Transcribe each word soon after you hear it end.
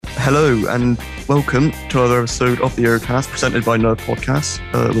Hello and welcome to another episode of the Eurocast presented by Nerd Podcast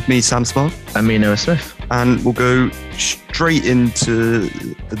with me, Sam Smart. And me, Noah Smith. And we'll go straight into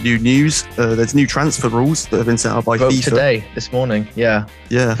the new news. There's new transfer rules that have been set out by FIFA. This morning, yeah.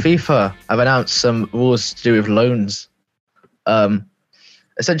 Yeah. FIFA have announced some rules to do with loans.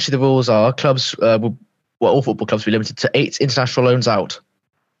 Essentially, the rules are clubs, all football clubs will be limited to 8 international loans out.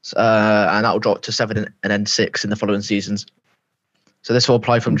 And that will drop to 7 and then 6 in the following seasons. So this will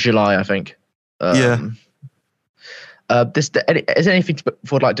apply from July, I think. This isn't anything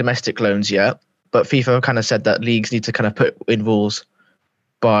for like domestic loans yet, but FIFA kind of said that leagues need to kind of put in rules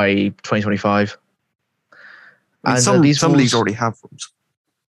by 2025. And some leagues already have rules.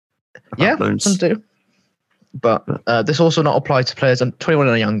 Yeah, loans. Some do. But this also not apply to players 21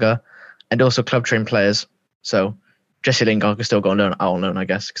 and younger, and also club trained players. So Jesse Lingard can still go out on loan, I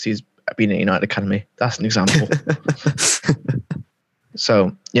guess, because he's been at United Academy. That's an example.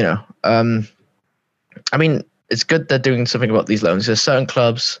 So, I mean, it's good they're doing something about these loans. There's certain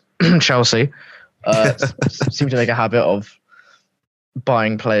clubs, Chelsea, seem to make a habit of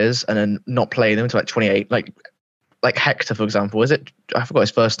buying players and then not playing them until like 28. Like Hector, for example. Is it? I forgot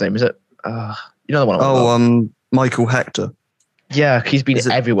his first name. Is it? You know the one. Michael Hector. Yeah, he's been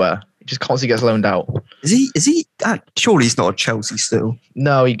everywhere. He just constantly gets loaned out. Is he? Surely he's not a Chelsea still.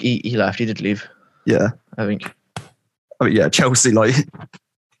 No, he left. He did leave. Yeah, I think. I mean, yeah, Chelsea. Like,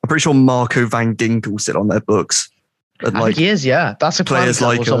 I'm pretty sure Marco van Ginkel sit on their books. And, I think he is. Yeah, that's a players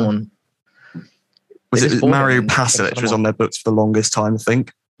like someone. Was it Mario Pasalic was on their books for the longest time? I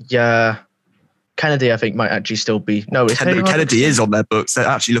think. Yeah, Kennedy. I think might actually still be. No, Kennedy is on their books. They're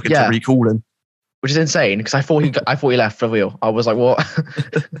actually looking to recall him, which is insane because I thought he left for real. I was like, what?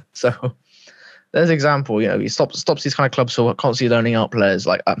 So there's an example. He stops these kind of clubs who are constantly loaning out players.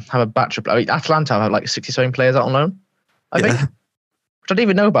 Like have a batch of. I mean, Atlanta have like 67 players out on loan. I think, which I didn't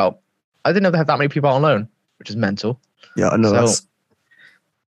even know about. I didn't know they had that many people out on loan, which is mental. Yeah, I know.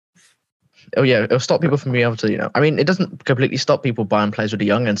 It'll stop people from being able to, I mean, it doesn't completely stop people buying players really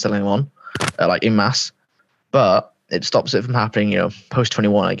young and selling them on, like in mass, but it stops it from happening, post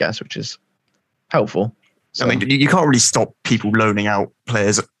 21, I guess, which is helpful. So, I mean, you can't really stop people loaning out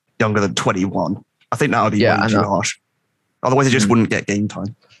players younger than 21. I think that would be way too harsh. Otherwise, they just wouldn't get game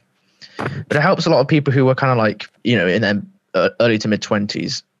time. But it helps a lot of people who are kind of like, in their early to mid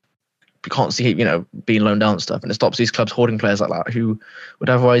 20s, constantly, being loaned out and stuff. And it stops these clubs hoarding players like that who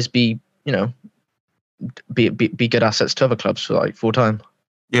would otherwise be, be good assets to other clubs for like full time.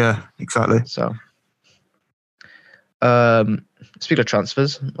 Yeah, exactly. So, speaking of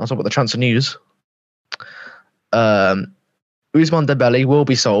transfers, I'll talk about the transfer news. Ousmane Dembele will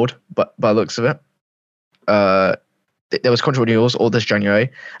be sold, but by the looks of it. There was contract renewals all this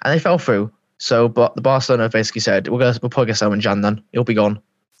January, and they fell through. So, but the Barcelona basically said, we'll probably get someone in Jan then. He'll be gone.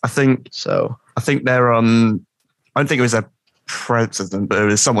 I think they're, I don't think it was their president, but it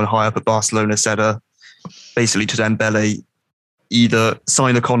was someone high up at Barcelona said basically to Dembele, either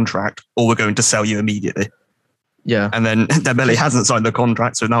sign the contract or we're going to sell you immediately. Yeah. And then Dembele hasn't signed the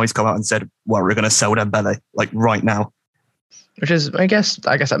contract, so now he's come out and said, well, we're going to sell Dembele, like right now. Which is, I guess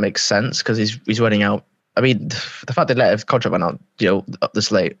that makes sense because he's running out. I mean, the fact they let his contract run out, up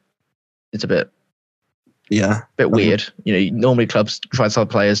this late, it's a bit weird. Normally clubs try to sell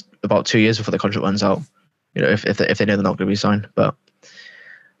players about 2 years before the contract runs out. If they know they're not going to be signed. But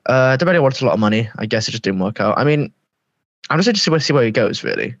Dembele wants a lot of money. I guess it just didn't work out. I mean, I'm just interested to see where he goes.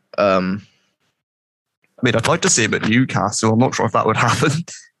 Really. I mean, I'd like to see him at Newcastle. I'm not sure if that would happen.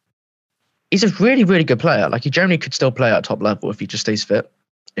 He's a really, really good player. Like he generally could still play at top level if he just stays fit.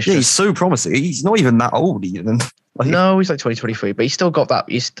 He's so promising. He's not even that old even. No, he's like 23, but he's still got that.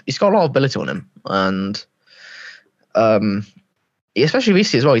 He's got a lot of ability on him, and especially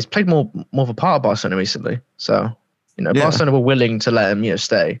recently as well. He's played more of a part of Barcelona recently. So Barcelona were willing to let him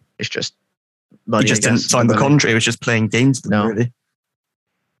stay. It's just money. He just didn't sign the contract. He was just playing games with them, really.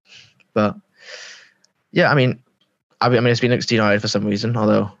 But yeah, I mean, it's been linked to United for some reason.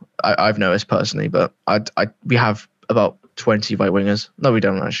 Although I've noticed personally, but we have about 20 right wingers. No, we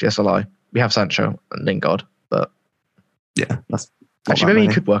don't actually. That's a lie. We have Sancho and Lingard, but yeah, that's actually maybe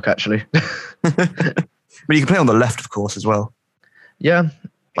he could work actually. But you can play on the left, of course, as well. Yeah,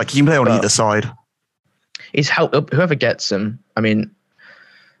 like you can play on either side. He's whoever gets him. I mean,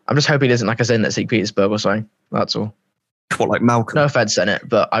 I'm just hoping he isn't like a Zenit St. Petersburg or something. That's all. What, like Malcolm? No offense, Zenit,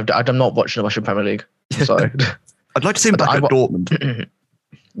 but I'm not watching the Russian Premier League. Sorry. I'd like to see him back at Dortmund.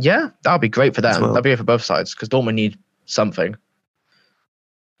 Yeah, that would be great for them. Well. That'd be great for both sides because Dortmund need something.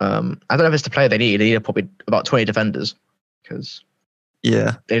 I don't know if it's the player they need. They need probably about 20 defenders because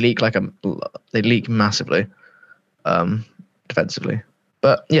they leak massively defensively.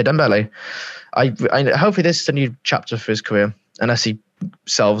 But yeah, Dembele. I hopefully this is a new chapter for his career, unless he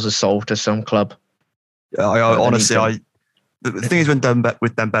sells his soul to some club. Yeah, I honestly, the thing is with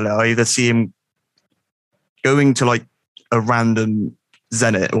Dembele, I either see him going to like a random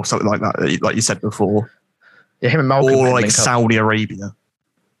Zenit or something like that, like you said before. Yeah, him and Malcolm. Or like Saudi Arabia.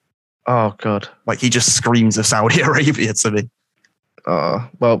 Oh God! Like he just screams of Saudi Arabia to me.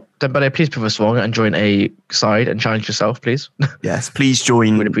 Well, Dembele, please prove us wrong and join a side and challenge yourself, please. Yes, please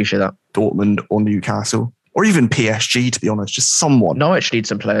join. We'd appreciate that. Dortmund or Newcastle or even PSG, to be honest, just someone. Norwich needs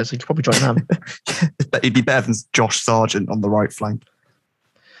some players. You could probably join them. He'd be better than Josh Sargent on the right flank.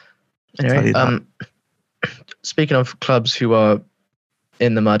 Anyway, speaking of clubs who are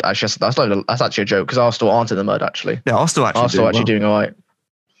in the mud, actually, that's actually a joke because Arsenal aren't in the mud. Actually, yeah, Arsenal actually doing all right.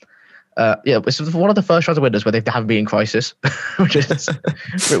 Yeah, it's one of the first transfer windows where they haven't been in crisis, which is a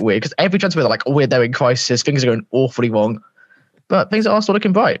bit weird because every transfer they're like, oh, they're in crisis, things are going awfully wrong, but things are still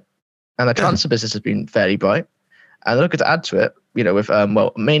looking bright, and the transfer business has been fairly bright, and they're looking to add to it, with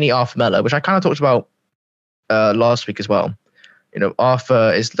mainly Arthur Melo, which I kind of talked about last week as well.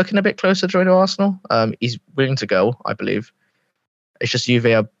 Arthur is looking a bit closer to joining Arsenal. He's willing to go, I believe. It's just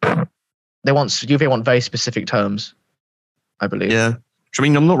Juve want very specific terms, I believe. Yeah. I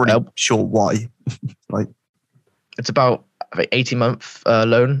mean, I'm not really sure why. It's about 18-month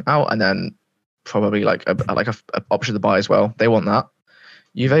loan out, and then probably like a option to buy as well. They want that.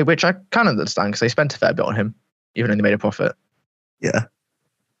 Juve, which I kind of understand because they spent a fair bit on him, even though they made a profit. Yeah.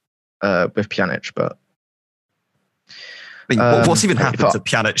 With Pjanic, but I mean, what's even happened to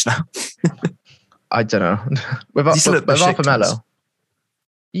Pjanic now? I don't know. with Arthur Melo.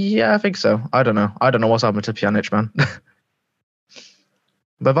 Yeah, I think so. I don't know. I don't know what's happened to Pjanic, man.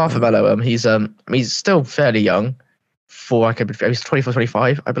 But Arthur Melo, he's still fairly young. He's 24,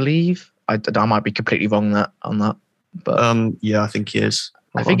 25, I believe. I might be completely wrong on that. But yeah, I think he is.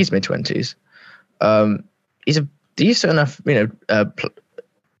 I think he's mid-20s. He's a decent enough, kind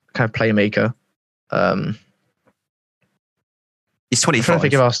of playmaker. He's 25.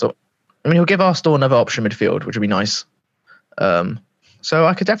 He'll give Arsenal another option midfield, which would be nice. So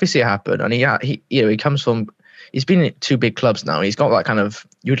I could definitely see it happen. And he comes from. He's been in 2 big clubs now. He's got that kind of.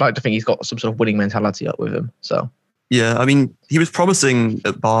 You'd like to think he's got some sort of winning mentality up with him. So. Yeah, I mean, he was promising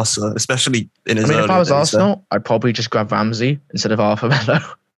at Barca, especially in his. If I was Arsenal, I'd probably just grab Ramsey instead of Arthur Melo.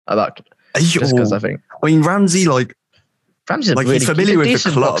 Just because I think. I mean, Ramsey's he's familiar with the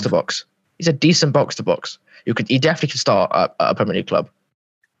club. Box to box. He's a decent box to box. He definitely could start at a Premier League club.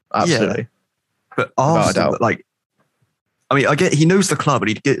 Absolutely. Yeah, but Arsenal, I mean, I get he knows the club, and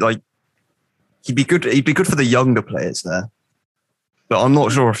he'd be good. He'd be good for the younger players there. But I'm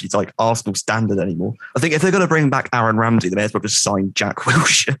not sure if he's like Arsenal standard anymore. I think if they're going to bring back Aaron Ramsey, they may as well just sign Jack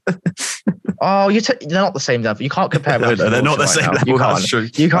Wilshere. Oh, they're not the same level. You can't compare. No, they're not the same level. That's true.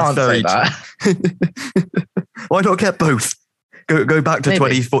 You can't say that. Why not get both? Go back to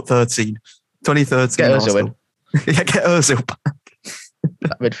 2013. 2013. Get Ozil in. Yeah, get Ozil back.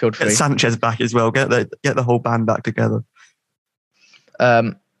 That midfield free. Get Sanchez back as well. Get the whole band back together.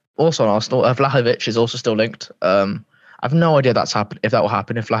 Also on Arsenal, Vlahovic is also still linked. I've no idea if that will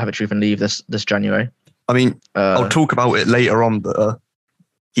happen, if Vlahovic will even leave this January. I mean, I'll talk about it later on, but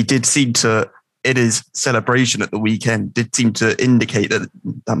he did seem to, in his celebration at the weekend, did seem to indicate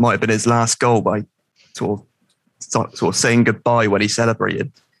that might have been his last goal by sort of saying goodbye when he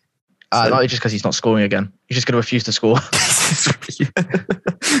celebrated. Not just because he's not scoring again. He's just going to refuse to score.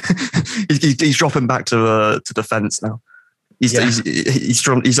 he's dropping back to defence now. He's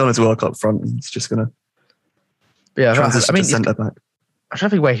on his work up front. He's just going to transition to centre back. I don't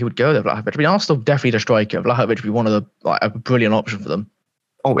think where he would go there, Vlahovic. I mean, Arsenal definitely the striker. Vlahovic would be one of a brilliant option for them.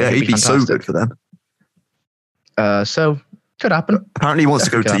 Oh yeah, he'd be so good for them. So could happen. Apparently, he wants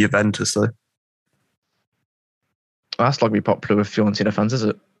to go to Juventus though. Well, that's not going to be popular with Fiorentina fans, is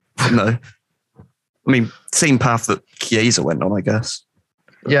it? No. I mean, same path that Chiesa went on, I guess.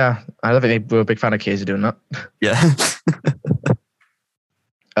 Yeah, I don't think they were a big fan of Chiesa doing that. Yeah.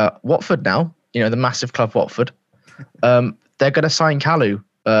 Watford now, the massive club Watford. They're going to sign Kalu,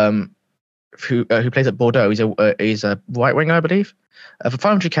 who plays at Bordeaux. He's a right winger, I believe, for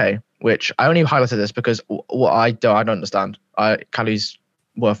 500k. Which I only highlighted this because what I don't understand. Kalu's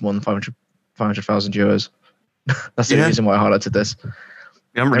worth more than 500,000 euros. That's the reason why I highlighted this.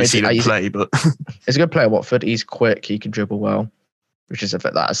 I haven't really seen him play, but he's a good player. Watford. He's quick. He can dribble well, which is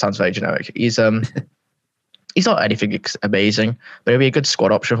that sounds very generic. He's not anything amazing, but he'll be a good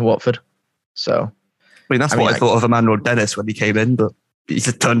squad option for Watford. So. I mean, that's what I thought of Emmanuel Dennis when he came in, but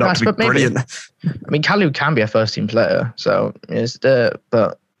he's turned out to be brilliant. I mean, Kalu can be a first-team player, so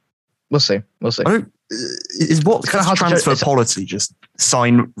but we'll see. We'll see. is what's transfer policy? Just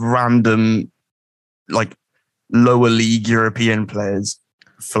sign random, like, lower league European players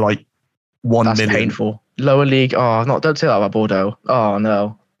for like 1 million. That's painful. Lower league. Oh, don't say that about Bordeaux. Oh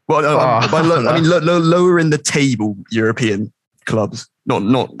no. Well, no, I mean lower in the table European clubs. Not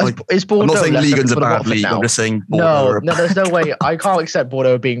like. Is Bordeaux? I'm not saying Ligue 1's a bad league. I'm just saying Bordeaux. No, there's no way. I can't accept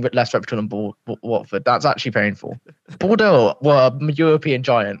Bordeaux being less reputable than Watford. That's actually painful. Bordeaux were a European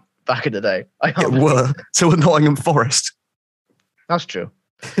giant back in the day. So were Nottingham Forest. That's true.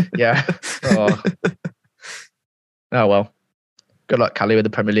 Yeah. Oh well. Good luck, Callie, with the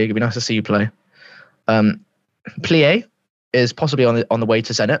Premier League. It'd be nice to see you play. Plié is possibly on the way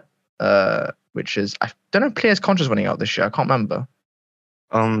to Zenit, which is, I don't know if Plié's contract's running out this year. I can't remember.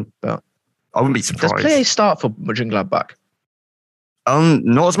 But I wouldn't be surprised. Does Plié start for Mönchengladbach?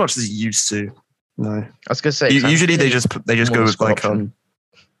 Not as much as he used to. No. I was gonna say usually they just go with like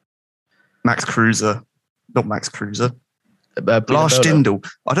Max Kruse, not Max Kruse. Lars Stindl.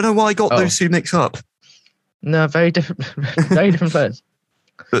 I don't know why I got those two mixed up. No, very different players.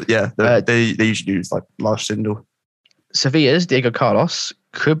 But yeah, they usually use like Lars Stindl. Sevilla's Diego Carlos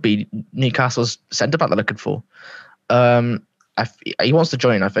could be Newcastle's centre back they're looking for. He wants to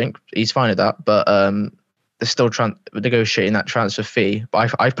join, I think. He's fine with that, but they're still negotiating that transfer fee.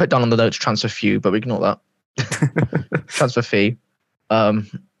 But I put down on the notes transfer fee, but we ignore that. Transfer fee. I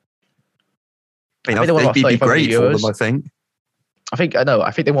think they want about 35 million euros. For them, I think. I think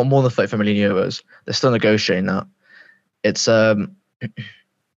they want more than 35 million euros. They're still negotiating that. It's I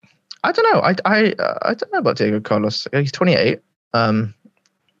don't know. I don't know about Diego Carlos. He's 28. I'm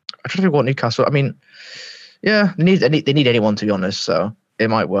trying to think what Newcastle. I mean, yeah, they need anyone, to be honest. So it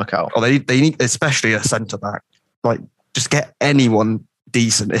might work out. Oh, they need especially a centre back. Like, just get anyone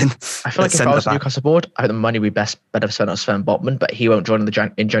decent in. I feel like if I was Newcastle board, I think the money would be better spent on Sven Botman, but he won't join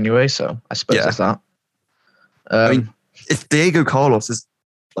in January, so I suppose that's that. I mean, if Diego Carlos is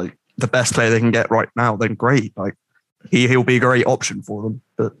like the best player they can get right now, then great. Like, he'll be a great option for them.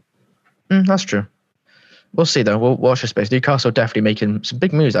 But that's true. We'll see though. We'll watch the space. Newcastle are definitely making some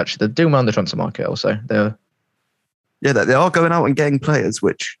big moves. Actually, they're doing well on the transfer market. Also, they are going out and getting players.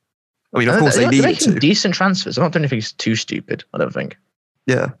 Which, I mean, of course they need to. Decent transfers. I'm not doing anything too stupid. I don't think.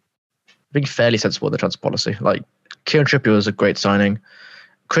 Yeah, being fairly sensible with the transfer policy. Like Kieran Trippier is a great signing.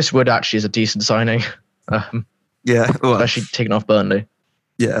 Chris Wood actually is a decent signing. Especially taking off Burnley.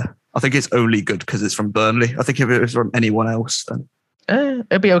 Yeah, I think it's only good because it's from Burnley. I think if it was from anyone else, then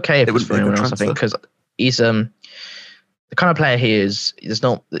it'd be okay if it was from anyone else. I think because he's the kind of player he is. There's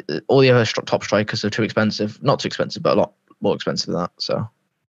not all the other top strikers are too expensive. Not too expensive, but a lot more expensive than that. So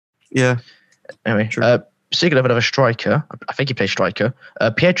yeah. Anyway, speaking of another striker, I think he plays striker.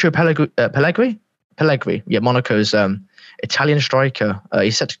 Pietro Pellegrini. Yeah, Monaco's Italian striker.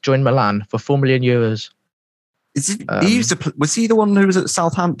 He's set to join Milan for 4 million euros. Was he the one who was at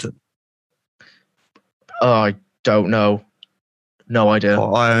Southampton? Oh, I don't know. No idea.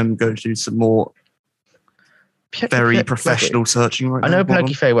 Oh, I am going to do some more very professional searching right now. I know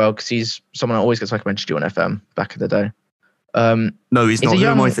Pellegrini very well because he's someone I always gets recommended to do on FM back in the day. No, he's not. Who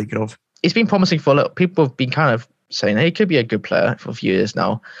am I thinking of? He's been promising for a little. People have been kind of saying he could be a good player for a few years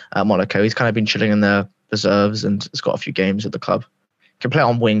now at Monaco. He's kind of been chilling in the reserves and has got a few games at the club. Can play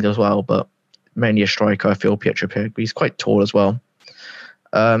on wing as well, but mainly a striker. I feel Pietro Pellegrini. He's quite tall as well.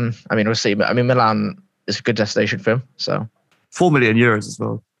 I mean, we'll see. I mean, Milan is a good destination for him. So 4 million euros as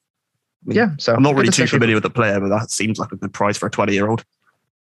well. I mean, yeah, so I'm not really too familiar with the player, but that seems like a good price for a 20-year-old.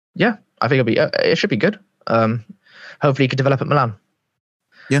 Yeah, I think it should be good. Hopefully, he could develop at Milan.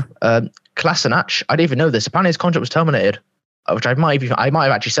 Yeah. Kolasinac, I didn't even know this. Apparently, his contract was terminated, which I might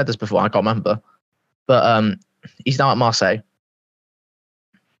have actually said this before. I can't remember, but he's now at Marseille.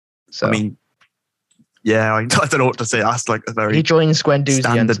 So I mean, yeah, I don't know what to say. That's like a very he joins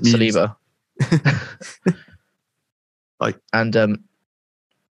Guendouzi and Saliba. And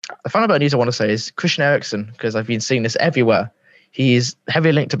the final bit of news I want to say is Christian Eriksen, because I've been seeing this everywhere. He's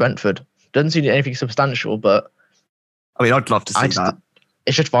heavily linked to Brentford. Doesn't seem anything substantial, but I mean, I'd love to see that.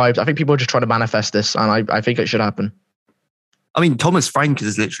 It's just vibes. I think people are just trying to manifest this, and I think it should happen. I mean, Thomas Frank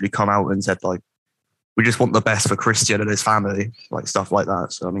has literally come out and said, like, we just want the best for Christian and his family, like stuff like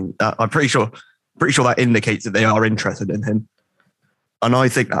that. So, I mean, I'm pretty sure that indicates that they are interested in him. And I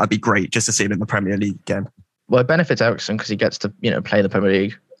think that'd be great just to see him in the Premier League again. Well, it benefits Eriksen because he gets to, play in the Premier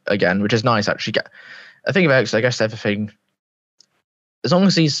League again, which is nice, actually. I think of Eriksen, I guess everything, as long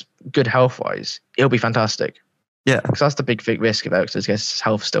as he's good health-wise, he'll be fantastic. Yeah. Because that's the big risk of Eriksen, is his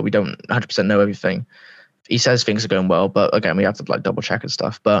health still. We don't 100% know everything. He says things are going well, but again, we have to double check and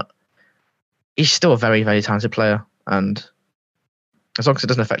stuff. But he's still a very, very talented player. And as long as it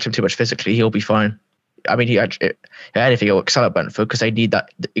doesn't affect him too much physically, he'll be fine. I mean, he actually, anything will excel at Brentford because they need that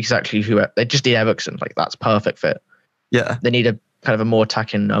exactly who they just need Eriksen. Like that's perfect fit. Yeah, they need a kind of a more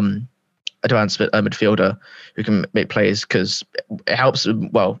attacking advanced midfielder who can make plays because it helps.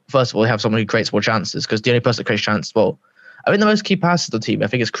 Well, first of all, they have someone who creates more chances because the only person that creates chances, well, I think the most key passes of the team, I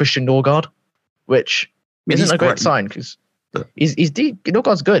think, is Christian Norgard, which isn't a great sign because he's deep.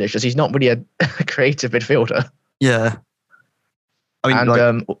 Norgard's good. It's just he's not really a creative midfielder. Yeah, I mean,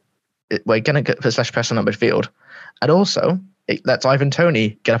 and we're going to put slash press on that midfield. And also, it lets Ivan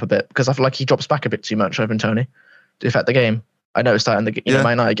Toney get up a bit because I feel like he drops back a bit too much, Ivan Toney, to affect the game. I noticed that in the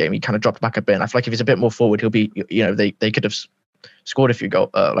Man United game, he kind of dropped back a bit. And I feel like if he's a bit more forward, he'll be, they could have scored a few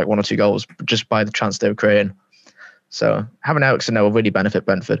goals, like 1 or 2 goals, just by the chance they were creating. So having Eriksen there will really benefit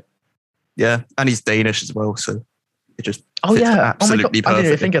Brentford. Yeah, and he's Danish as well, so it just absolutely perfect. I didn't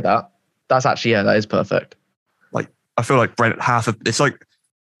even think of that. That's actually, that is perfect. Like, I feel like it's like,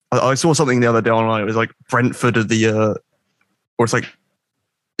 I saw something the other day online. It was like Brentford are it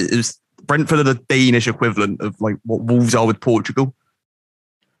was Brentford are the Danish equivalent of like what Wolves are with Portugal.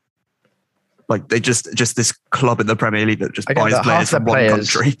 Like they just this club in the Premier League that just buys players from one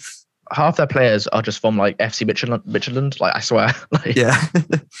country. Half their players are just from like FC Midtjylland. Like I swear. Yeah.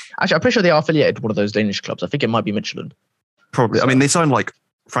 Actually, I'm pretty sure they are affiliated with one of those Danish clubs. I think it might be Midtjylland. Probably. So. I mean, they signed like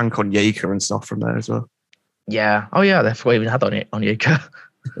Frank Onyeka and stuff from there as well. Yeah. Oh yeah, they've even had Onyeka.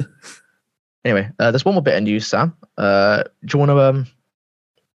 Anyway, there's one more bit of news, Sam. Do you want to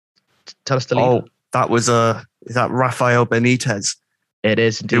tell us the lead? Oh, that was is that Rafael Benitez? It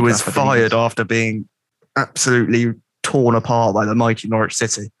is indeed. Who was fired after being absolutely torn apart by the mighty Norwich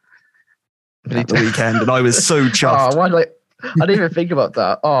City at the weekend, and I was so chuffed. I didn't even think about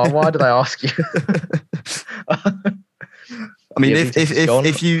that. Oh, why did I ask you? I mean,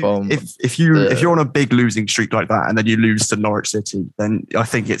 if you're on a big losing streak like that and then you lose to Norwich City, then I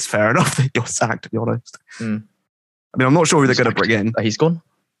think it's fair enough that you're sacked, to be honest. I mean, I'm not sure who they're going to bring in. He's gone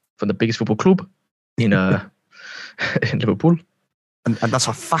from the biggest football club in in Liverpool, and that's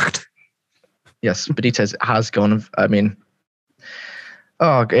a fact. Yes, Benitez has gone. I mean,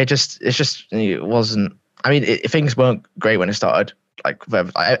 it wasn't. I mean, things weren't great when it started. Like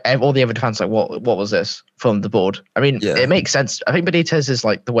all the other defense, like what was this from the board? I mean, It makes sense. I think Benitez is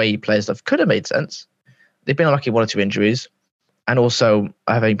like the way he plays stuff could have made sense. They've been unlucky 1 or 2 injuries, and also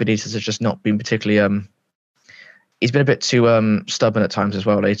I think Benitez has just not been particularly. He's been a bit too stubborn at times as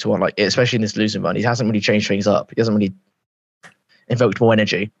well. Later on, like especially in this losing run, he hasn't really changed things up. He hasn't really invoked more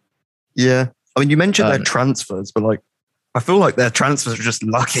energy. Yeah, I mean, you mentioned their transfers, but like. I feel like their transfers are just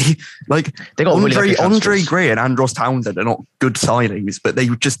lucky. Like they got Andre Gray and Andros Townsend are not good signings, but they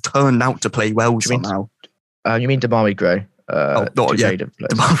just turned out to play well somehow. You mean Damari Gray?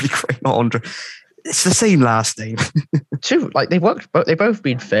 Damari Gray, not Andre. It's the same last name. They've both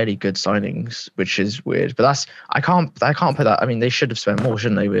been fairly good signings, which is weird. But I can't put that. I mean, they should have spent more,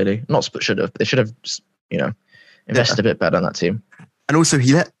 shouldn't they? Really, not should have. But they should have, invested a bit better on that team. And also,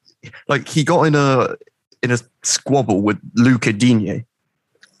 he got in a squabble with Luca Digne,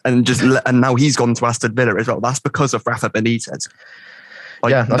 and now he's gone to Aston Villa as well. That's because of Rafa Benitez.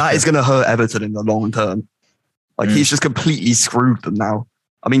 That is going to hurt Everton in the long term. He's just completely screwed them now.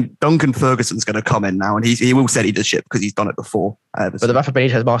 I mean, Duncan Ferguson's going to come in now, and he will steady the ship because he's done it before. But the Rafa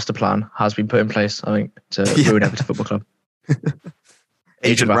Benitez master plan has been put in place, I think, to ruin Everton Football Club.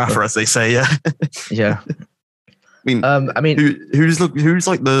 Agent Rafa, as they say, yeah. Yeah. I mean, who's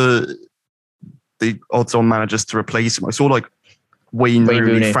like the odds-on managers to replace him? I saw like Wayne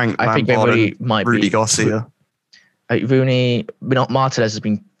Rooney, Frank Lampard, and Rudy Garcia. Rooney, not Martinez has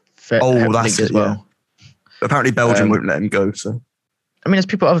been that's it, as well. Yeah. Apparently Belgium won't let him go. So I mean, there's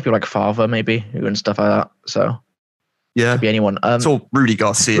other people like Favre maybe and stuff like that. So yeah, could be anyone. So Rudy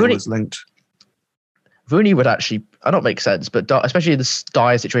Garcia was linked. Rooney would actually, I don't make sense, but especially the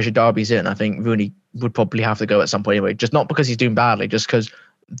dire situation Derby's in, I think Rooney would probably have to go at some point anyway. Just not because he's doing badly, just because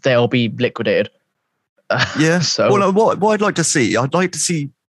they'll be liquidated. Yeah. So what I'd like to see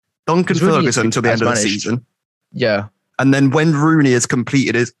Duncan Ferguson until the end of the season. Yeah. And then when Rooney has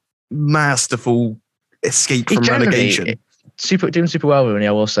completed his masterful escape from relegation. Doing super well, Rooney,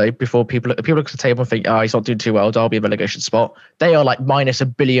 I will say, before people look at the table and think, he's not doing too well, Derby a relegation spot. They are like minus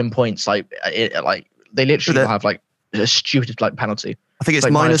 1 billion points. Like they literally have like a stupid penalty. I think it's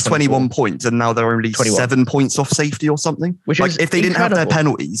like minus 21 points, and now they're only 21. 7 points off safety or something. Which is if they didn't have their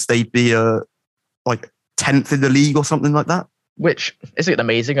penalties, they'd be 10th in the league or something like that. Which isn't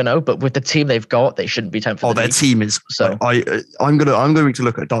amazing, I know, but with the team they've got, they shouldn't be 10th. Their team is. So I'm going to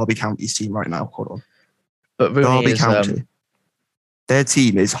look at Derby County's team right now. Hold on. But Rooney County, their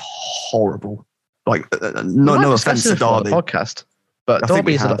team is horrible. No offense to Derby podcast, but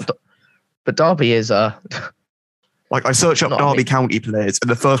Derby is But Derby is like I search up Derby County players, and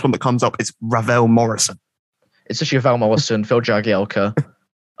the first one that comes up is Ravel Morrison. It's just Ravel Morrison, Phil Jagielka.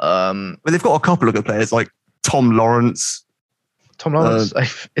 But they've got a couple of good players like Tom Lawrence. Tom Lawrence,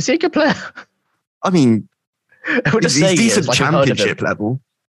 is he a good player? I mean, he's decent championship level.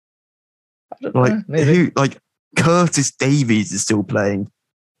 Like who? Like Curtis Davies is still playing.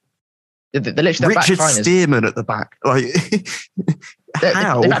 Richard Stearman at the back. Like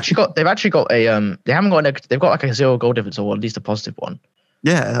how? They've actually got a they've got like a 0 goal difference, or at least a positive one.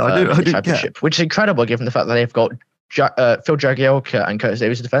 Yeah, I do championship, which is incredible given the fact that they've got Phil Jagielka and Curtis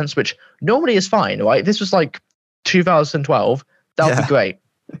Davies in defense, which normally is fine, right? If this was like 2012, that would be great.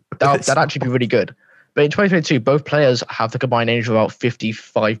 That'd actually be really good. But in 2022, both players have the combined age of about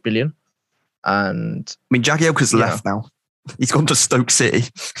 55 billion. And I mean, Jagielka's left now. He's gone to Stoke City.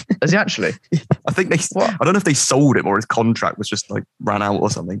 Is he actually? I think I don't know if they sold him or his contract was just like ran out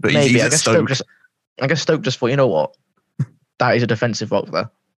or something. But maybe he's at Stoke. I guess Stoke just thought, you know what, that is a defensive rock there.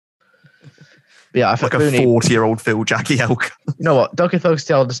 But yeah, I think like Rooney, a 40-year-old Phil Jagielka. You know what? Duncan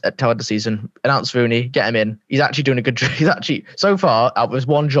Ferguson tell the season, announce Rooney, get him in. He's actually doing a good job. He's actually so far out of his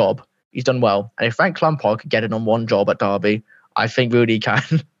one job, he's done well. And if Frank Lampard could get in on one job at Derby, I think Rooney can.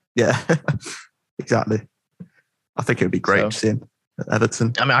 Yeah, exactly. I think it would be great to see him at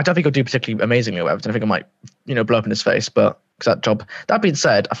Everton. I mean, I don't think he'll do particularly amazingly at Everton. I think I might, blow up in his face. But because that job. That being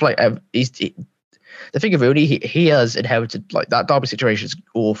said, I feel like the thing of Rooney, he has inherited like that Derby situation is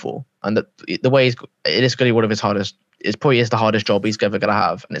awful, and the way it is going to be one of his hardest. It probably is the hardest job he's ever going to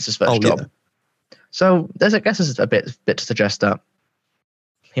have, and it's his first job. Yeah. So I guess there's a bit to suggest that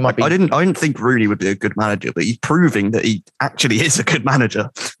he might be. I didn't think Rooney would be a good manager, but he's proving that he actually is a good manager.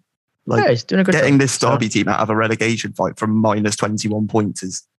 Like, he's doing a good getting job, this Derby team out of a relegation fight from minus 21 points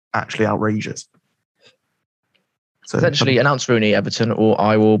is actually outrageous. So essentially, announce Rooney, Everton, or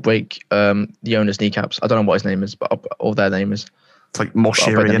I will break the owner's kneecaps. I don't know what his name is, or their name is. It's like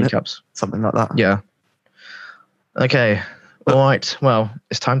Moshiri, kneecaps, something like that. Yeah. Okay. All right. Well,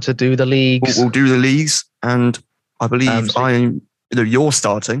 it's time to do the leagues. We'll do the leagues, and I believe you're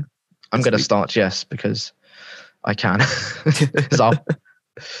starting. I'm going to start, yes, because I can. So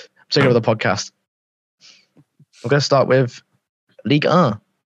sick of the podcast. I'm going to start with Ligue 1.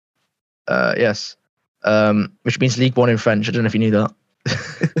 Yes. Which means League 1 in French. I don't know if you knew that.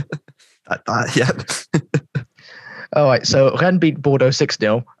 Yeah. All right. So Rennes beat Bordeaux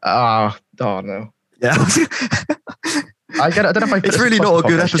 6-0. Oh no. Yeah. I don't know if I. It's really not a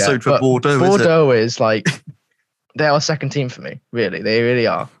good episode for Bordeaux. Bordeaux is like they are a second team for me. Really, they really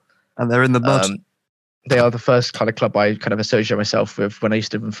are. And they're in the mud. They are the first kind of club I kind of associate myself with when I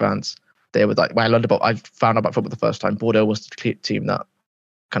used to live in France. They were like when I learned about. I found out about football the first time. Bordeaux was the team that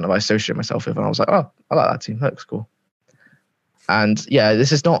kind of I associate myself with, and I was like, oh, I like that team. That looks cool. And yeah,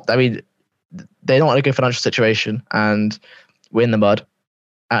 this is not. I mean, they're not in a good financial situation, and we're in the mud,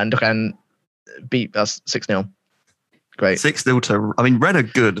 and can beat us 6-0. Great. 6-0 to. I mean, Rennes are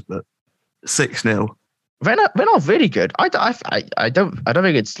good, but 6-0. Rennes are really good. I don't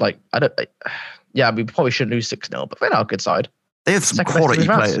think it's like I don't. Yeah, we probably shouldn't lose 6-0, but Rennes are a good side. They have some quality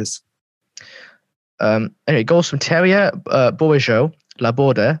players. Anyway, goals from Terrier, Bourigeaud,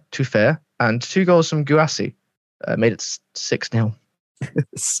 Laborde, Touffer, and 2 goals from Guassi. Made it 6-0.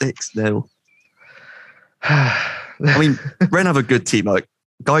 6-0. I mean, Rennes have a good team. Like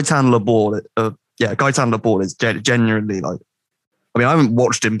Gaëtan Laborde. Gaëtan Laborde is genuinely like. I mean, I haven't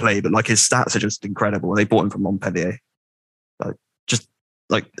watched him play, but like his stats are just incredible. They bought him from Montpellier.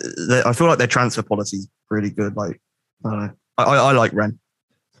 I feel like their transfer policy is really good. Like, I don't know. I like Rennes.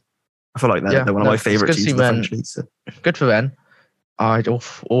 I feel like they're one of my favourite teams in the French league. So. Good for Rennes.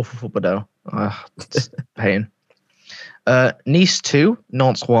 Awful for Bordeaux. It's pain. Nice 2,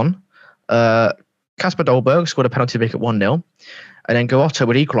 Nantes 1. Kasper Dolberg scored a penalty to make it 1-0. And then Garotto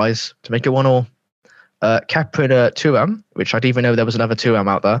would equalise to make it 1-1. Caprin Thuram, which I didn't even know there was another Thuram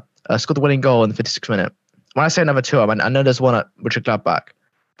out there, scored the winning goal in the 56th minute. When I say another Thuram, I know there's one at Richard Gladbach,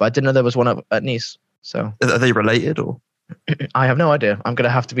 but I didn't know there was one at Nice. So are they related or? I have no idea. I'm going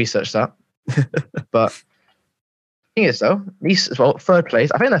to have to research that. But thing is, though, Nice as well, 3rd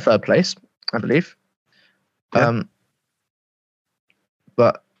place. I think they're 3rd place, I believe. Yeah.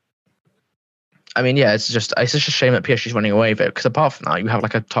 But I mean, yeah, it's just a shame that PSG's running away with it, because apart from that, you have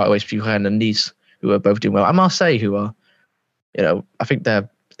like a title race between Rennes and Nice, who are both doing well, and Marseille, who are, I think they're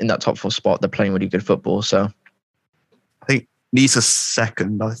in that top 4 spot. They're playing really good football. So I think Nice are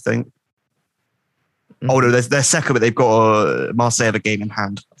 2nd. I think. Mm-hmm. Oh no, they're 2nd, but they've got Marseille have a game in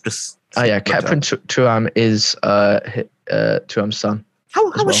hand. Captain Thuram is Thuram's son.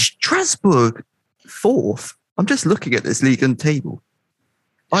 How is Strasbourg 4th? I'm just looking at this league and table.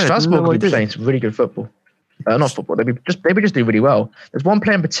 Strasbourg would be playing some really good football. Not football. They would just do really well. There's one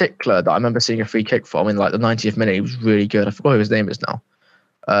player in particular that I remember seeing a free kick from in like the 90th minute. He was really good. I forgot who his name is now.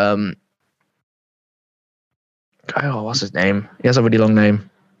 What's his name? He has a really long name.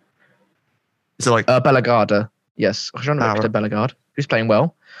 Is it like Bellegarde? Yes, Jean Bellegarde, who's playing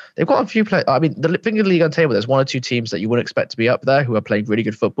well. They've got a few players. I mean, the thing in the league on table, there's one or two teams that you wouldn't expect to be up there who are playing really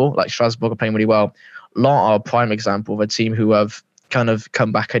good football. Like Strasbourg are playing really well. Lens are a prime example of a team who have kind of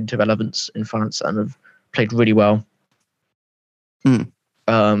come back into relevance in France and have played really well. I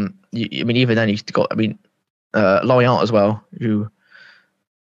mean, even then you've got, Lorient as well, who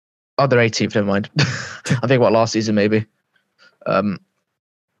they're 18th, never mind. I think about last season maybe. But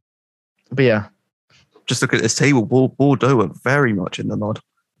yeah. Just look at this table. Bordeaux are very much in the mud.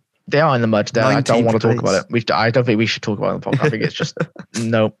 They are in the mud. I don't want to talk about it. I don't think we should talk about it on the podcast. I think it's just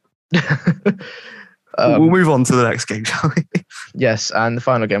no. We'll move on to the next game, shall we? Yes, and the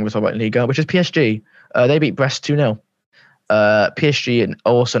final game we'll talk about in Liga, which is PSG. They beat Brest 2-0. PSG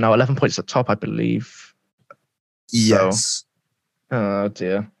also now 11 points at the top, I believe. Yes. So, oh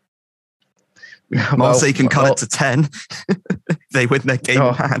dear. Marseille can cut it to 10. They win their game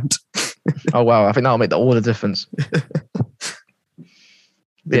in hand. Oh wow! I think that'll make all the difference.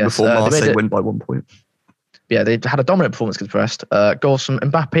 Before Marseille win by 1 point. Yeah, they had a dominant performance against Brest. Goals from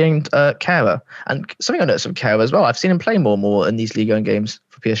Mbappe and Kehrer. And something I noticed from Kehrer as well. I've seen him play more and more in these Ligue 1 games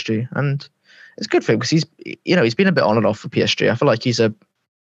for PSG, and it's good for him because he's been a bit on and off for PSG. I feel like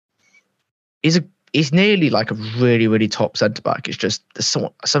he's nearly like a really, really top centre back. It's just there's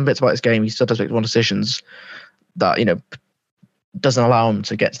some bits about his game he still does make one decisions that doesn't allow him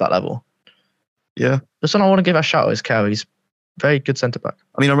to get to that level. Yeah, the son I want to give a shout out is Kehrer. He's very good centre back.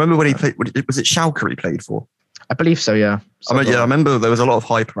 I mean, I remember when he played. Was it Schalke he played for? I believe so. Yeah. I remember there was a lot of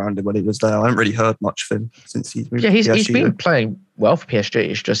hype around him when he was there. I haven't really heard much of him since he's moved. Yeah, he's been playing well for PSG.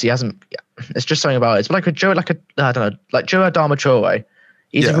 It's just he hasn't. It's just something about it. It's like I don't know, like Joe Adama Traore.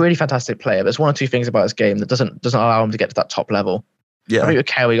 He's a really fantastic player. There's one or two things about his game that doesn't allow him to get to that top level. Yeah. I think with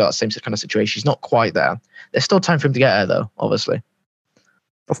Kehrer, got the same kind of situation. He's not quite there. There's still time for him to get there, though. Obviously.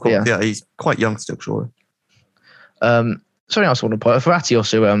 Of course, yeah, he's quite young still, surely. Something else I want to point out, Verratti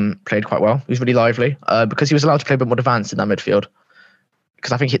also played quite well. He was really lively because he was allowed to play a bit more advanced in that midfield.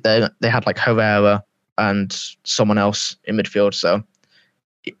 Because I think they had like Herrera and someone else in midfield, so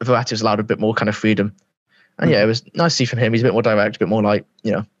Verratti was allowed a bit more kind of freedom. And yeah, it was nice to see from him. He's a bit more direct, a bit more like,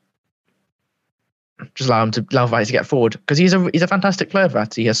 just allow Verratti to get forward because he's a fantastic player.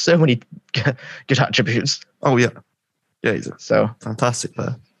 Verratti, he has so many good attributes. Oh yeah, he's a fantastic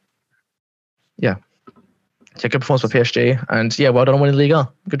player. Yeah. So good performance for PSG, and yeah, well done on winning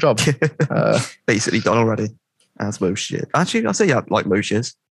Liga. Good job. Basically done already, as most years. Actually, I'll say like most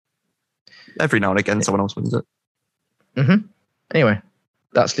years. Every now and again, someone else wins it. Anyway,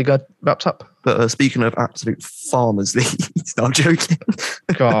 that's Liga wrapped up. But speaking of absolute farmers leagues, no, I'm joking.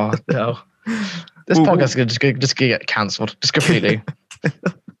 God, no. This podcast is just going to get cancelled, just completely.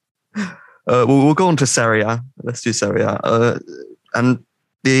 We'll go on to Serie A. Let's do Serie A. And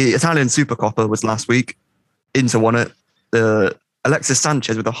the Italian Supercoppa was last week. Inter won it. Alexis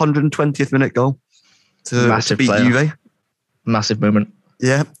Sanchez with a 120th minute goal to beat Juve. Massive moment.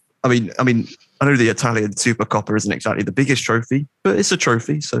 Yeah. I mean, I know the Italian Supercoppa isn't exactly the biggest trophy, but it's a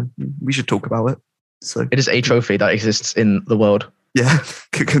trophy, so we should talk about it. So it is a trophy that exists in the world. Yeah.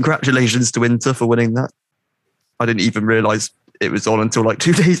 Congratulations to Inter for winning that. I didn't even realise it was on until like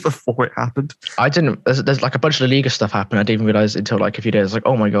 2 days before it happened. I didn't. There's like a bunch of the Liga stuff happened. I didn't even realise until like a few days. Like,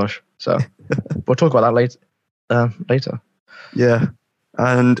 oh my gosh. So we'll talk about that later. Yeah.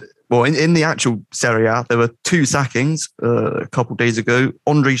 And well, in the actual Serie A, there were two sackings a couple of days ago.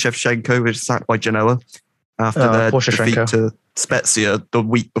 Andriy Shevchenko was sacked by Genoa after their defeat to Spezia the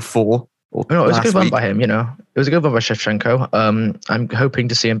week before. It was a good one by him, It was a good one by Shevchenko. I'm hoping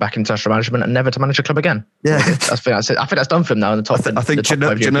to see him back in international management and never to manage a club again. Yeah. I think that's done for him now in the top. I think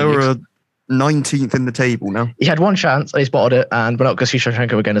Genoa are 19th in the table now. He had one chance and he spotted it, and we're not going to see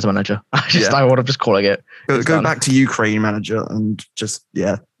Shevchenko again as a manager. I'm just calling it. Go back to Ukraine manager and just,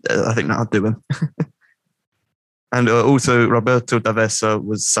 I think that'll do him. And also Roberto D'Avesa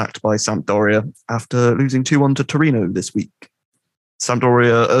was sacked by Sampdoria after losing 2-1 to Torino this week.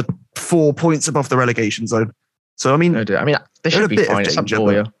 Sampdoria are 4 points above the relegation zone. So, they should be fine.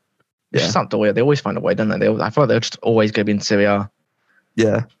 Sampdoria. Sampdoria, they always find a way, don't they? I feel like they're just always going to be in Serie A.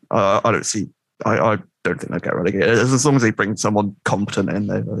 Yeah, I don't think they'll get relegated. As long as they bring someone competent in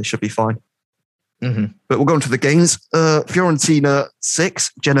there, they should be fine. Mm-hmm. But we'll go on to the games. Fiorentina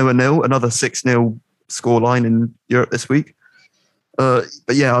 6, Genoa 0, another 6-0 scoreline in Europe this week. But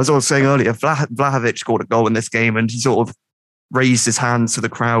yeah, as I was saying earlier, Vlahovic scored a goal in this game, and he sort of raised his hands to the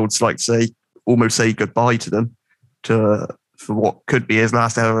crowds, like almost say goodbye to them for what could be his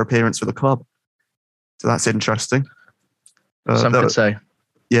last ever appearance for the club. So that's interesting. Some could say.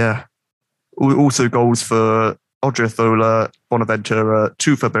 Yeah. Also goals for Odriozola, Bonaventura,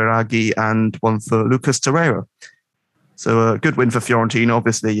 2 for Biraghi, and 1 for Lucas Torreira. So a good win for Fiorentina,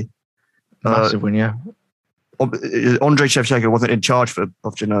 obviously. Massive win, yeah. Andrei Shevchenko wasn't in charge of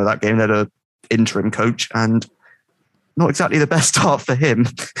that game. They had an interim coach, and not exactly the best start for him.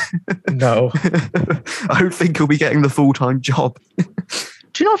 No. I don't think he'll be getting the full-time job.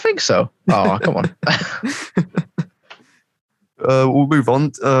 Do you not think so? Oh, come on. We'll move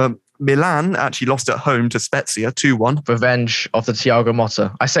on. Milan actually lost at home to Spezia 2-1. Revenge of the Thiago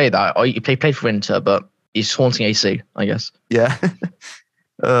Motta. I say that. He played for Inter, but he's haunting AC, I guess. Yeah.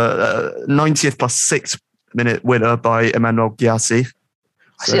 90th plus 6 minute winner by Emmanuel Gyasi.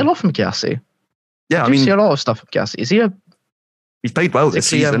 I see a lot from Gyasi. Yeah, I see a lot of stuff from Gyasi. He's played well this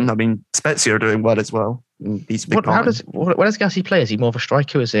season. I mean, Spezia are doing well as well. He's a big where does Gyasi play? Is he more of a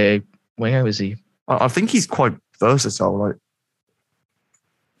striker? Is he a winger? Is he? I think he's quite versatile. Like,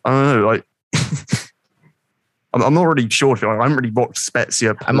 I don't know. Like, I'm not really sure. I haven't really watched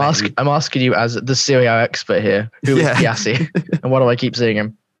Spezia play. I'm asking you as the Serie A expert here. Who is Gyasi, and why do I keep seeing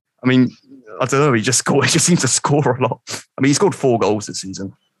him? I mean, I don't know. He just seems to score a lot. I mean, he scored 4 goals this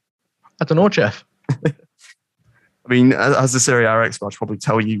season. I don't know, Jeff. I mean, as the Serie A expert, I'd probably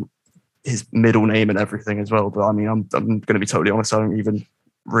tell you his middle name and everything as well. But I mean, I'm going to be totally honest. I don't even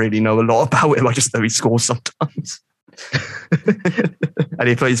really know a lot about him. I just know he scores sometimes. And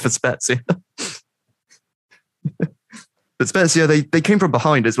he plays for Spezia. But Spezia, they came from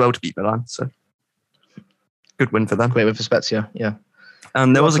behind as well to beat Milan. So good win for them. Great win for Spezia, yeah.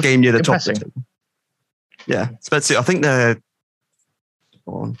 And there was a game near the top of the table. Yeah, Spezia, I think they're...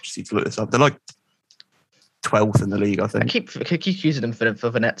 I just need to look this up. They're like 12th in the league, I think. I keep using them for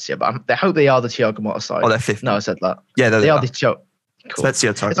Venezia, but I hope they are the Thiago Motta side. Oh, they're 5th. No, I said that. Yeah, they are the Thiago. Cool.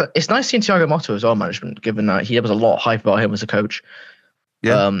 Spezia type. It's nice seeing Thiago Motta as well, management, given that he was a lot of hype about him as a coach at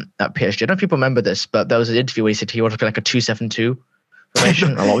PSG. I don't know if people remember this, but there was an interview where he said he wanted to play like a 2-7-2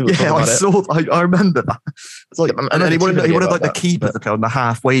 formation. A lot of people I remember that. It's like, and he wanted like the keeper to play on the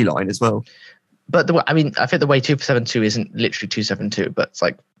halfway line as well. But I think the way 2-7-2 isn't literally 2-7-2, but it's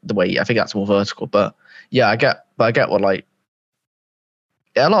like the way I think that's more vertical. But yeah, I get what like.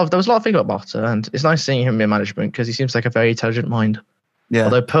 Yeah, there was a lot of things about Motta, and it's nice seeing him in management because he seems like a very intelligent mind. Yeah.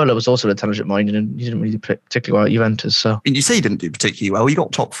 Although Pirlo was also an intelligent mind, and he didn't really do particularly well at Juventus. So you say he didn't do particularly well. He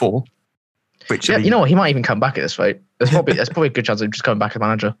got top 4. Which you know what? He might even come back at this rate. There's probably a good chance of him just coming back as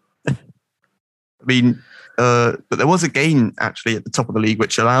manager. I mean, but there was a game actually at the top of the league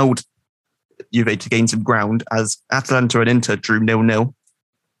which allowed Juve to gain some ground as Atalanta and Inter drew 0-0.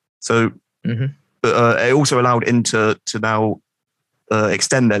 So, but it also allowed Inter to now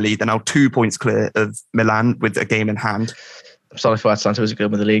extend their lead. They're now 2 points clear of Milan with a game in hand. I'm sorry for Atalanta, was it good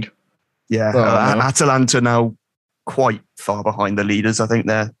with the league? Yeah, Atalanta now quite far behind the leaders. I think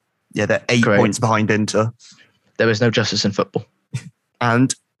they're 8 points behind Inter. There is no justice in football.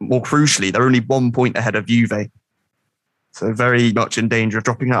 And more crucially, they're only 1 point ahead of Juve. So very much in danger of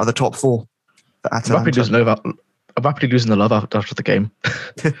dropping out of the top 4 for Atalanta. I'm rapidly losing the love after the game.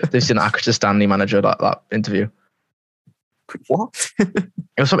 They've seen Akita Stanley manager that interview. What? It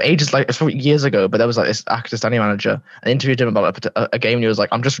was from ages, like it's from years ago, but there was like this Akita Stanley manager and interviewed him about a game, and he was like,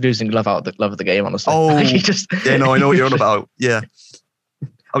 "I'm just losing love of the game, honestly." Oh, I know what you're on about. Yeah,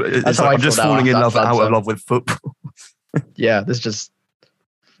 it's like, I'm just falling in love out of love with football. Yeah, this just.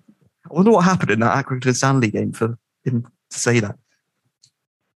 I wonder what happened in that Akita Stanley game for him to say that.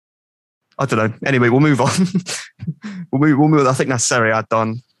 I don't know. Anyway, we'll move on. we'll move. I think that's Serie A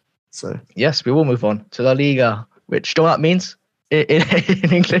done. So yes, we will move on to La Liga. Which, do you know what that means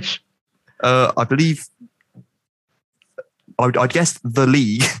in English? I believe, I guess the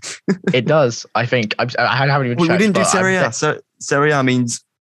league. It does, I think. I haven't even checked. We didn't do Serie A. So Serie A means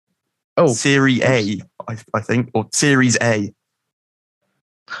Serie A, I think, or Series A.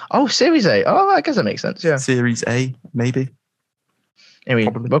 Oh, Series A. Oh, I guess that makes sense, yeah. Series A, maybe.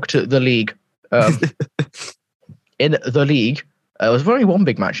 Anyway, welcome to the league. In the league, it was only one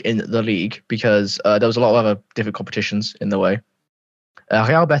big match in the league because there was a lot of other different competitions in the way.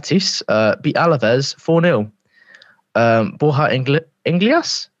 Real Betis beat Alaves 4-0. Borja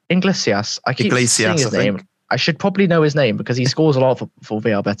Iglesias. I keep saying his name. I should probably know his name because he scores a lot for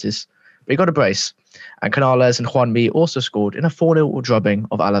Real Betis. But he got a brace. And Canales and Juanmi also scored in a 4-0 drubbing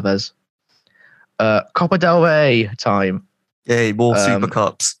of Alaves. Copa del Rey time. Yay, more Super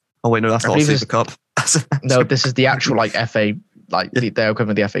Cups. Oh, wait, no, that's not a Super Cup. No, this is the actual FA, the equivalent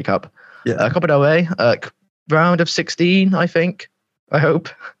of the FA Cup. Yeah. Copa del Rey, round of 16, I think. I hope.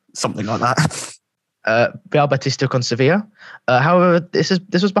 Something like that. Real Betis took on Sevilla. However, this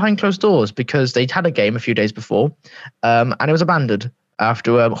was behind closed doors because they'd had a game a few days before, and it was abandoned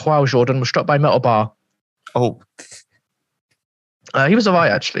after Joao Jordan was struck by a metal bar. Oh. He was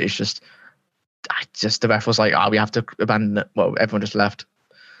alright, actually. It's just the ref was like, we have to abandon it. Well, everyone just left.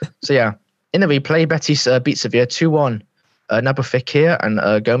 So, yeah. In the replay, Betis beat Sevilla 2-1. Nabil Fekir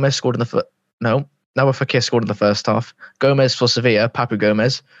and Gomez scored in the Nabil Fekir scored in the first half. Gomez for Sevilla, Papu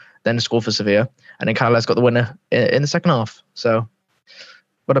Gomez, then scored for Sevilla. And then Carles got the winner in the second half. So,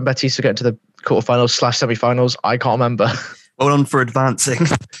 well done, Betis, to get into the quarterfinals / semi-finals. I can't remember. Well done for advancing.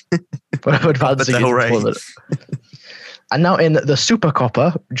 And now in the Super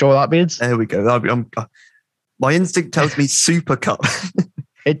Copa, do you know what that means? There we go. My instinct tells me Super Cup.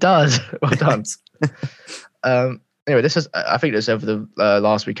 It does. Well done. Anyway, I think it was over the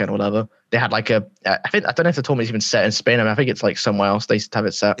last weekend or whatever. They had like I don't know if the tournament's even set in Spain. I think it's like somewhere else. They used to have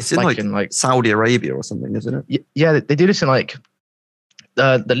it set. It's in Saudi Arabia or something, isn't it? Yeah, they do this in like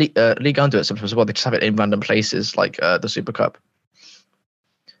the League One do it sometimes as well. They just have it in random places like the Super Cup.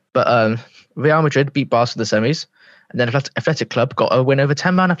 But Real Madrid beat Barca in the semis, and then Athletic Club got a win over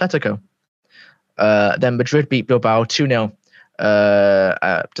 10-man Atletico. Then Madrid beat Bilbao 2-0,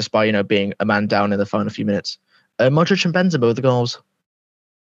 despite being a man down in the final few minutes. Modric and Benzema were the goals.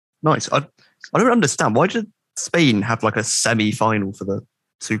 Nice. I don't understand. Why did Spain have like a semi-final for the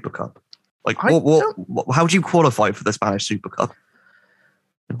Super Cup? Like, how do you qualify for the Spanish Super Cup?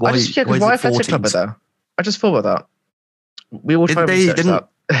 Why Athletic Club are there? I just thought about that. We will try and research that.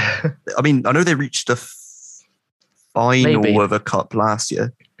 I mean, I know they reached the final of a cup last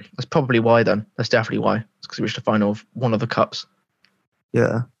year. That's probably why then. That's definitely why. It's because we reached the final of one of the cups.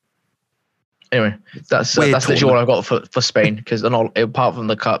 Yeah. Anyway, that's literally all I've got for Spain, because apart from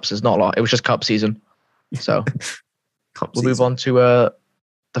the cups, there's not a lot. It was just cup season. So we'll move on to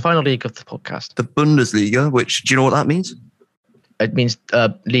the final league of the podcast. The Bundesliga, which, do you know what that means? It means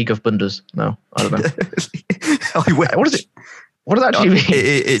League of Bundes. No, I don't know. What is it? What does that actually mean?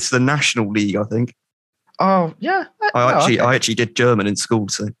 It's the National League, I think. Oh, yeah. I actually did German in school,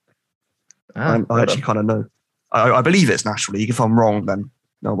 so I actually kind of know. I believe it's National League. If I'm wrong, then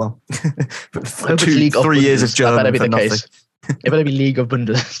oh well. 3 years of German. That better be the case. It better be League of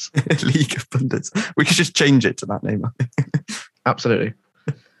Bundes. League of Bundes. We could just change it to that name. Absolutely.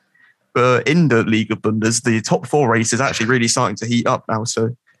 In the League of Bundes, the top 4 race is actually really starting to heat up now.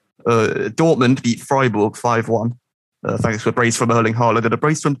 So Dortmund beat Freiburg 5-1. Thanks to a brace from Erling Haaland and a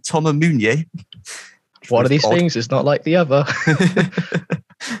brace from Thomas Meunier. One of these things is not like the other.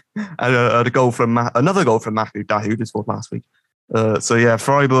 And another goal from Mahmoud Dahoud, who scored last week. So yeah,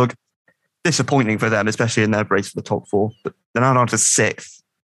 Freiburg, disappointing for them, especially in their race for the top 4. But they're now down to 6th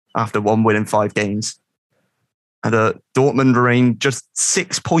after 1 win in 5 games. And Dortmund remain just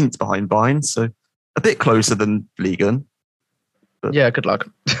 6 points behind Bayern, so a bit closer than Ligue 1. Yeah, good luck.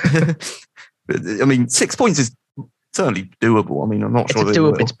 I mean, 6 points is certainly doable. I mean, I'm not sure it's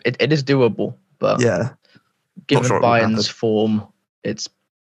doable. It is doable, but yeah, given Bayern's form, it's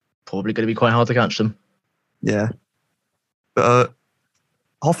probably going to be quite hard to catch them. Yeah. But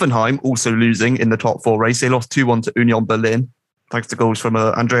Hoffenheim also losing in the top 4 race. They lost 2-1 to Union Berlin, thanks to goals from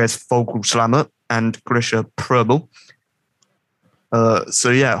Andreas Vogelschlammer and Grisha Pröbel. So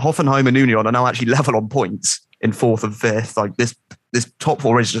yeah, Hoffenheim and Union are now actually level on points in 4th and 5th. Like this top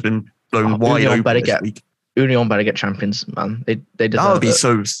 4 race has been blown wide open this week. Union better get champions, man. They deserve that would be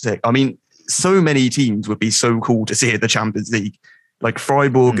so sick. I mean, so many teams would be so cool to see in the Champions League, like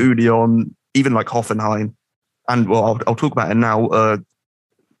Freiburg, Union, even like Hoffenheim. And well, I'll talk about it now.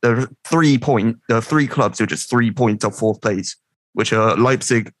 There are 3 clubs who are just 3 points off 4th place, which are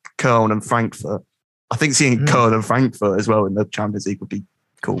Leipzig, Köln, and Frankfurt. I think seeing Köln and Frankfurt as well in the Champions League would be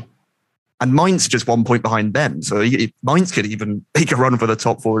cool. And Mainz just 1 point behind them, so Mainz could even make a run for the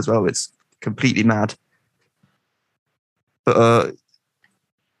top 4 as well. It's completely mad. But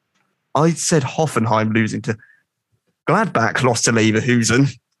I said Hoffenheim losing to Gladbach, lost to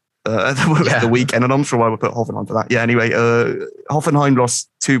Leverkusen the weekend, and I'm sure I would put Hoffenheim for that. Yeah, anyway, Hoffenheim lost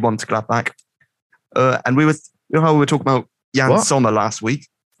 2-1 to Gladbach. And we were talking about Jan Sommer last week.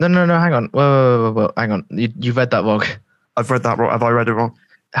 No, hang on. Whoa, hang on. You've read that wrong. I've read that wrong. Have I read it wrong?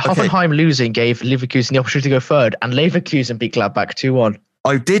 Hoffenheim losing gave Leverkusen the opportunity to go 3rd, and Leverkusen beat Gladbach 2-1.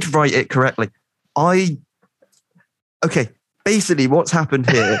 I did write it correctly. Okay, basically what's happened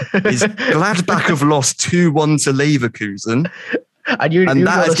here is Gladbach have lost 2-1 to Leverkusen. And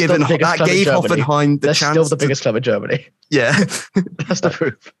that gave Hoffenheim the chance. They're still the biggest club in Germany. Yeah. That's the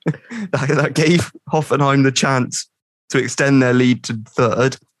proof. that gave Hoffenheim the chance to extend their lead to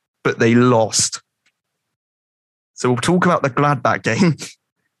 3rd, but they lost. So we'll talk about the Gladbach game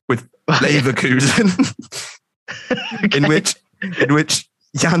with Leverkusen, Okay. in which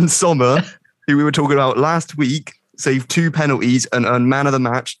Jan Sommer, who we were talking about last week, saved 2 penalties and earned man of the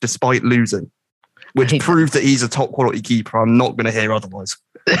match despite losing, which proved that he's a top quality keeper. I'm not going to hear otherwise.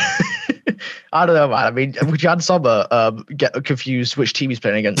 I don't know, man. I mean, would Jan Sommer get confused which team he's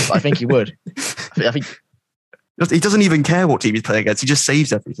playing against? I think he would. I think he doesn't even care what team he's playing against. He just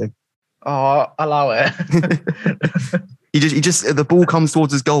saves everything. Oh, allow it. He just the ball comes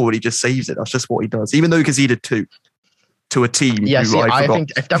towards his goal and he just saves it. That's just what he does. Even though he conceded 2 to a team. Yeah, I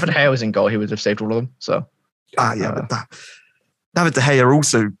think if David De Gea was in goal, he would have saved all of them. So but David De Gea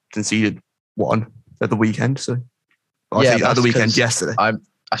also conceded 1 at the weekend. So I think at the weekend yesterday.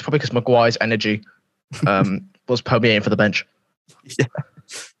 That's probably because Maguire's energy was permeating for the bench. Yeah.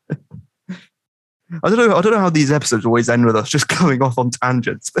 I don't know how these episodes always end with us just going off on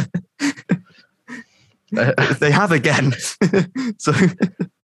tangents. They have again. So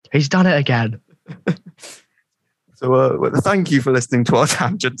he's done it again. So thank you for listening to our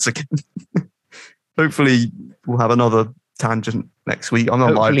tangents again. Hopefully we'll have another tangent next week. I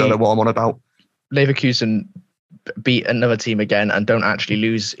don't know what I'm on about. Leverkusen beat another team again and don't actually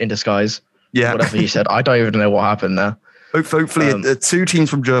lose in disguise. Yeah. Whatever he said. I don't even know what happened there. Hopefully 2 teams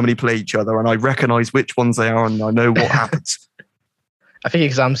from Germany play each other and I recognise which ones they are and I know what happens. I think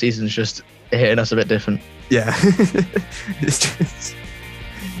exam season's just hitting us a bit different. Yeah. It's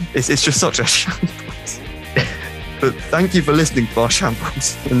just such a shambles. But thank you for listening to our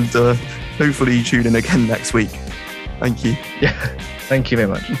shambles and hopefully you tune in again next week. Thank you. Yeah. Thank you very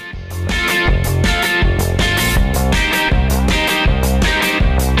much.